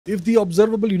If the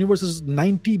observable universe is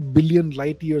 90 billion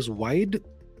light years wide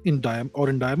in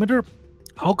diameter,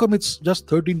 how come it's just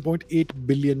 13.8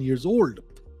 billion years old?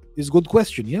 Is a good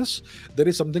question. Yes, there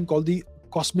is something called the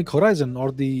cosmic horizon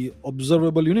or the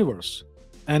observable universe.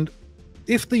 And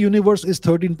if the universe is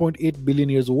 13.8 billion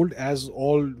years old, as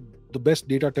all the best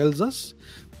data tells us,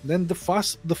 then the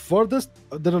furthest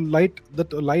that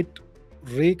a light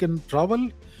ray can travel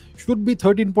should be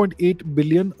 13.8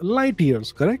 billion light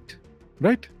years, correct?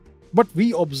 Right? But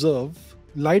we observe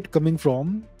light coming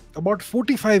from about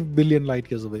 45 billion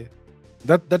light years away.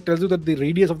 That tells you that the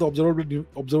radius of the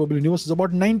observable universe is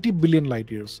about 90 billion light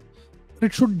years. The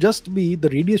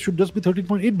radius should just be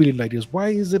 13.8 billion light years. Why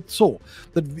is it so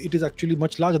that it is actually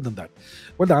much larger than that?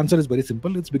 Well, the answer is very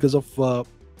simple. It's because of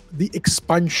the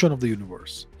expansion of the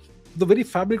universe. The very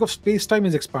fabric of space-time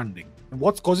is expanding. And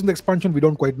what's causing the expansion, we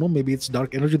don't quite know. Maybe it's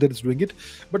dark energy that is doing it.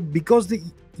 But because the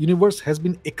universe has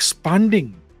been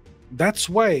expanding, that's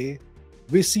why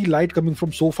we see light coming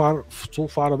from so far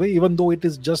away, even though it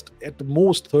is just at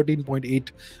most 13.8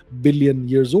 billion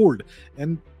years old.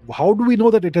 And how do we know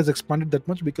that it has expanded that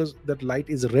much? Because that light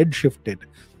is redshifted.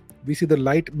 We see the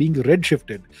light being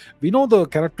redshifted. We know the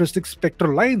characteristic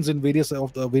spectral lines in various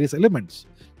elements,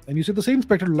 and you see the same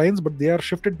spectral lines, but they are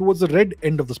shifted towards the red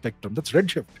end of the spectrum. That's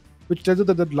redshift, which tells you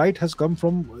that the light has come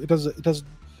from it has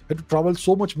had to travel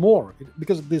so much more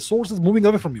because the source is moving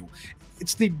away from you.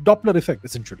 It's the Doppler effect,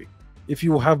 essentially. If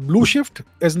you have blue shift,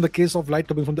 as in the case of light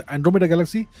coming from the Andromeda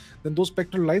galaxy, then those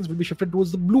spectral lines will be shifted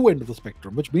towards the blue end of the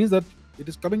spectrum, which means that it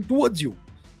is coming towards you,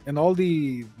 and all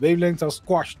the wavelengths are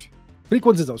squashed.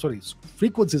 Frequencies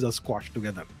are squashed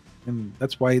together, and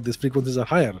that's why these frequencies are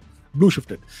higher, blue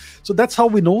shifted. So that's how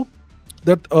we know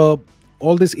that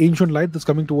all this ancient light that's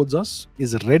coming towards us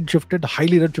is red-shifted,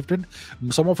 highly red-shifted.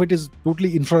 Some of it is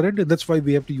totally infrared, and that's why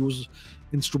we have to use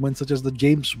instruments such as the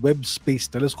James Webb Space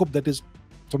Telescope, that is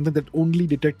something that only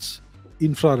detects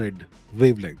infrared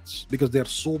wavelengths, because they are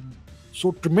so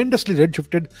tremendously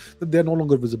red-shifted that they are no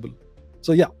longer visible.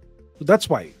 So yeah, so that's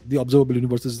why the observable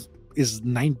universe is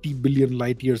 90 billion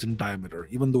light years in diameter,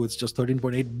 even though it's just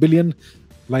 13.8 billion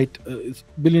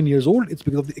billion years old. It's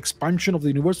because of the expansion of the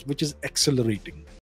universe, which is accelerating.